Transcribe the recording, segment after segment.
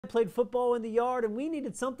Played football in the yard and we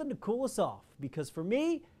needed something to cool us off because for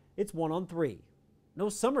me, it's 1-on-3. No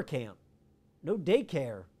summer camp, no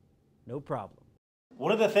daycare, no problem.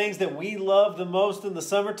 One of the things that we love the most in the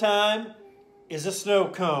summertime is a snow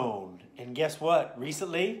cone. And guess what?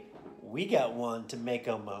 Recently, we got one to make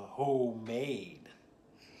them homemade.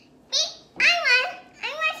 I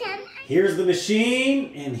want some. Here's the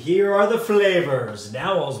machine and here are the flavors.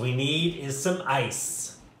 Now all we need is some ice.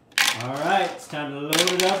 All right, it's time to load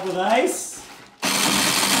it up with ice.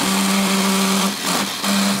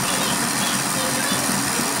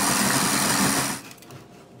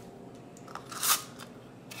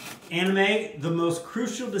 Anime, the most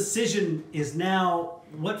crucial decision is now,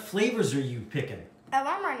 what flavors are you picking? Oh,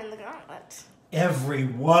 I'm running the gauntlet. Every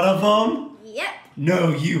one of them? Yep.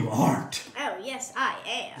 No, you aren't. Oh, yes, I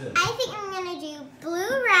am. Good. I think I'm going to do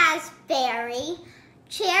blue raspberry,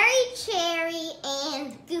 cherry,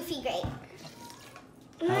 and goofy grape.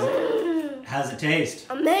 How's it taste?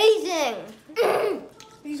 Amazing.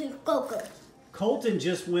 These are cocoa. Colton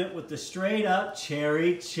just went with the straight up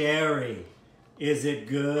cherry. Is it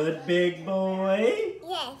good, big boy?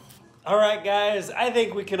 Yes. All right, guys, I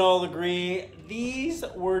think we can all agree these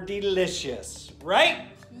were delicious, right?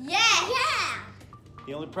 Yeah.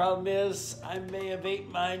 The only problem is I may have ate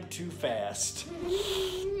mine too fast.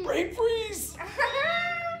 Brain freeze!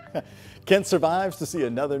 Kent survives to see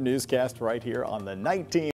another newscast right here on the 19th.